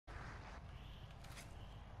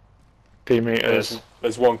15 meters.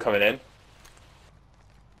 There's one coming in.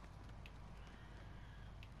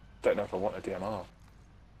 Don't know if I want a DMR.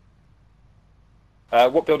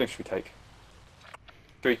 What building should we take?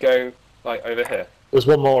 Should we go, like, over here? There's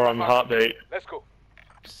one more on the heartbeat. Let's go.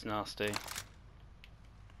 It's nasty.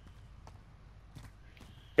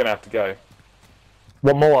 Gonna have to go.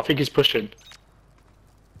 One more, I think he's pushing.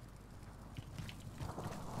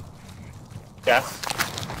 Gas.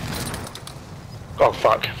 Oh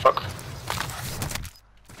fuck, fuck.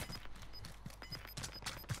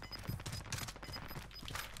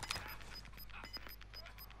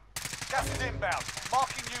 Gas is inbound.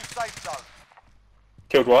 Marking new safe zone.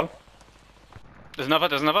 Killed one. There's another,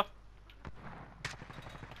 there's another.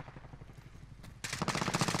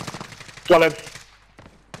 Got him.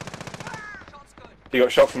 You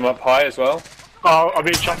got shot from up high as well. Oh, I'm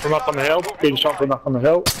being shot from up on the hill. Being shot from up on the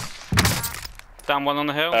hill. Down one on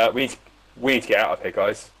the hill. We need to get out of here,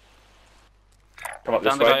 guys. Come up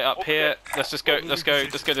Down this the way. guy up here. Let's just go. Let's go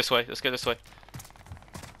this way. Let's go this way.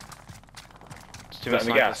 There's too many Is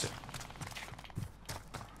that in the snipers. gas?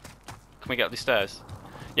 Can we get up these stairs?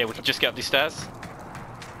 Yeah, we can just get up these stairs.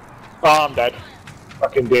 Oh, I'm dead.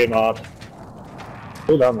 Fucking being hard.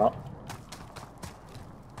 Oh, no, I'm not.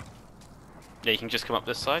 Yeah, you can just come up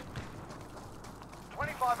this side.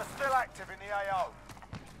 25 are still active in the AO.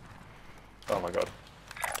 Oh my god.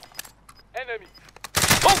 Enemy.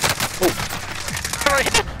 Sorry.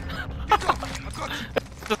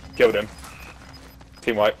 Killed him.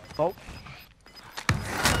 Team wipe. Oh.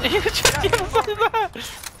 You just get us over there.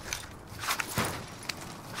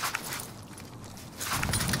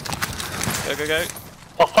 Go, go, go.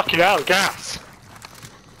 Oh, fucking hell, gas!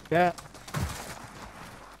 Yeah.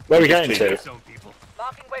 Where are we going to?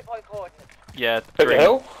 Marking waypoint coordinates. Yeah, At the green.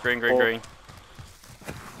 hill? Green, green, Or- green.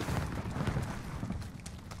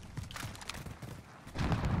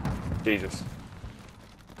 Jesus.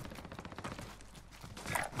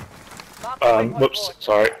 Marking waypoint Whoops, coordinates.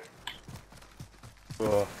 sorry.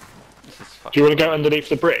 Oh, This is Do fucking... you want to go underneath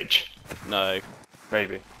the bridge? No.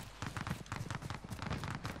 maybe.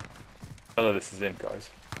 None of this is in, guys.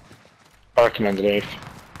 I reckon underneath.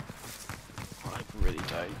 I really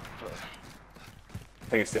don't. But I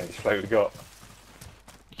think it's the only flow we got.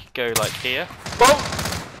 you could go like here.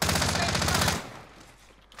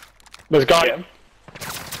 There's a guy. Get him.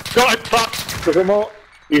 Got him, fuck! There's one more.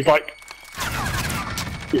 He's like...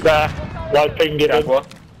 He's there. Right pinging Downed him. one.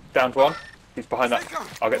 Downed one. He's behind that.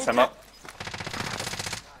 I'll get Sam up.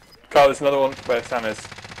 Carl, there's another one where Sam is.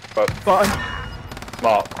 But Got him.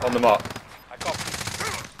 Mark, on the mark. I got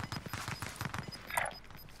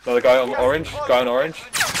Another guy on orange. Guy on orange.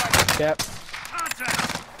 Yep.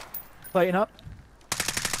 Plating up.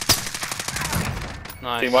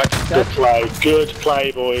 Nice. Team wipe. Good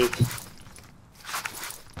play, boys.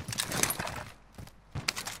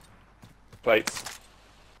 Plates.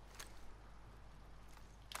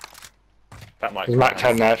 That might. There's Mac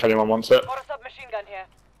 10 there if anyone wants it. Got a submachine gun here.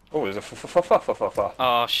 Oh, there's a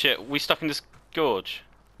Oh shit, we stuck in this gorge.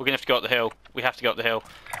 We're gonna have to go up the hill. We have to go up the hill.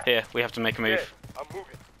 Here, we have to make a move. I'm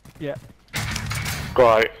moving. Yeah.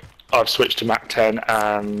 Right, I've switched to Mac 10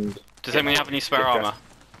 and Does anyone have any spare Good armour?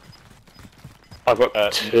 I've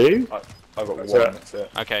got 2. I've got That's one. it. That's it.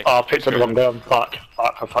 Okay. Oh, I picked up the wrong gun. Fuck,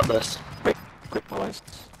 fuck this. Good boys.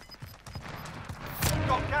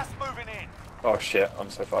 Got gas moving in. Oh shit, I'm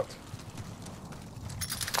so fucked.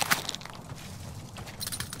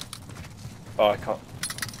 Oh, I can't.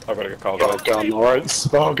 I've got to get Carl. Oh god,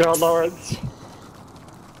 Lawrence. Oh god, Lawrence.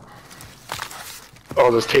 Oh,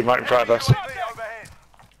 there's team right in front of us. UAV overhead.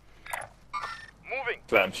 Moving.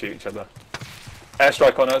 Let them shoot each other.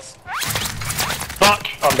 Airstrike on us. Fuck,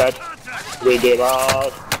 I'm dead. We did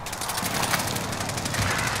hard.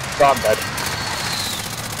 I'm dead.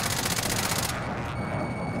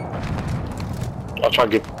 I'll try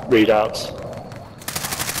and give readouts.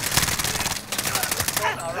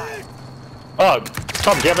 Oh,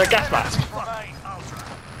 Tom, do you have a gas mask? Remain.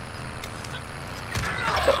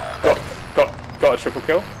 Got a triple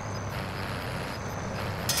kill.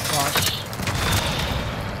 Nice.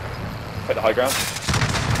 Hit the high ground.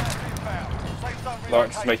 Inbound. Safe zone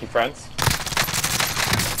Lawrence is relocated. making friends.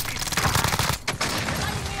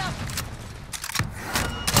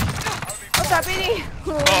 What's that, BD?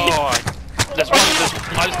 Oh,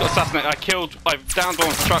 I just got assassinated. I've downed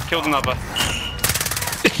one truck, killed another.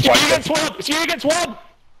 It's you against one! It's you against one!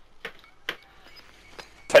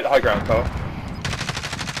 Take the high ground, Carl.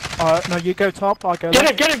 No, you go top, I go Get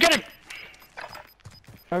left. him, get him, get him!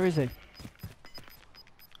 Where is he?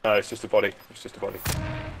 No, it's just a body. It's just a body.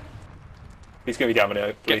 He's gonna be down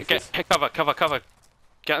below. Get cover.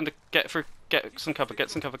 Get through. Get some cover, get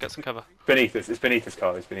some cover, get some cover. Beneath us. It's beneath us,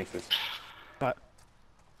 Carl. It's beneath us. Right.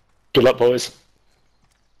 Good luck, boys.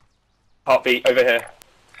 Heartbeat over here.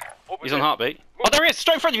 He's on heartbeat. Oh, there he is!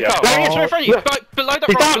 Straight in front of you, Yeah. Carl! There he is, straight in front of you! Yeah. Below that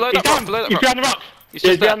He's rock, down! below He's that rock, down! below that He's rock. behind the rock! He's Yeah,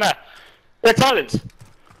 just he's down there! They're silent!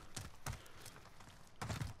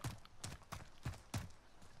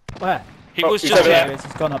 Where? He was he's just over There there. it is.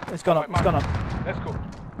 It's gone up. It's gone up. It's gone up. Let's go.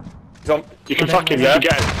 He's on. You can fuck him, you Yeah. can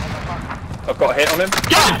get him. I've got a hit on him.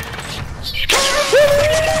 Ah!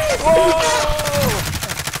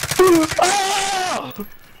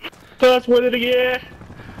 First win of the year!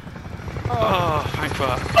 Oh, thank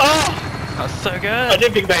fuck. Oh! That's so I good!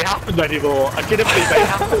 didn't think they happened anymore. I didn't think they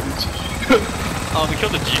happened. Oh, we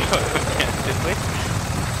killed the duo, yeah, didn't we?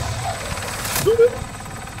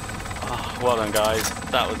 Oh, well done, guys.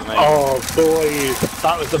 That was amazing. Oh, boys.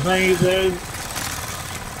 That was amazing.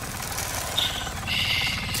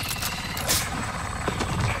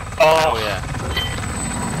 Oh, Oh, yeah.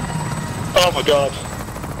 oh my god.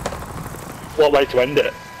 What way to end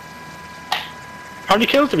it? How many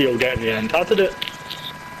kills did we all get in the end? How did it?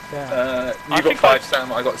 Yeah. You I got think 5,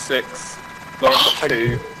 Sam. I got 6. Lawrence got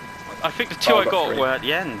 2. I think the two Oh, I I got got 3. were at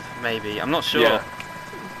the end, maybe. I'm not sure. Yeah.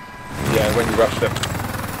 Yeah, when you rushed them.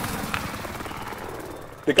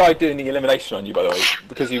 The guy doing the elimination on you, by the way,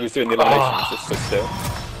 because he was doing the elimination, was just so still.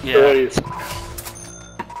 Yeah. Boys.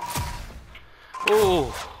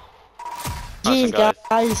 Ooh. Jeez,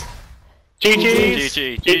 guys. GG's.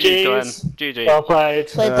 GG, Glenn. GG. Well played.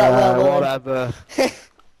 Played that well, man. Whatever.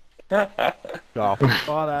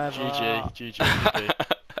 Whatever. GG.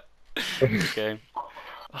 Good game.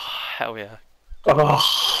 Oh, hell yeah.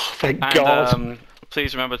 Oh, thank And God.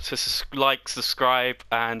 please remember to like, subscribe,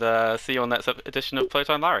 and see you on next edition of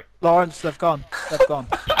Playtime Larry. Lawrence, they've gone. They've gone.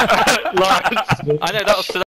 Lawrence. I know that was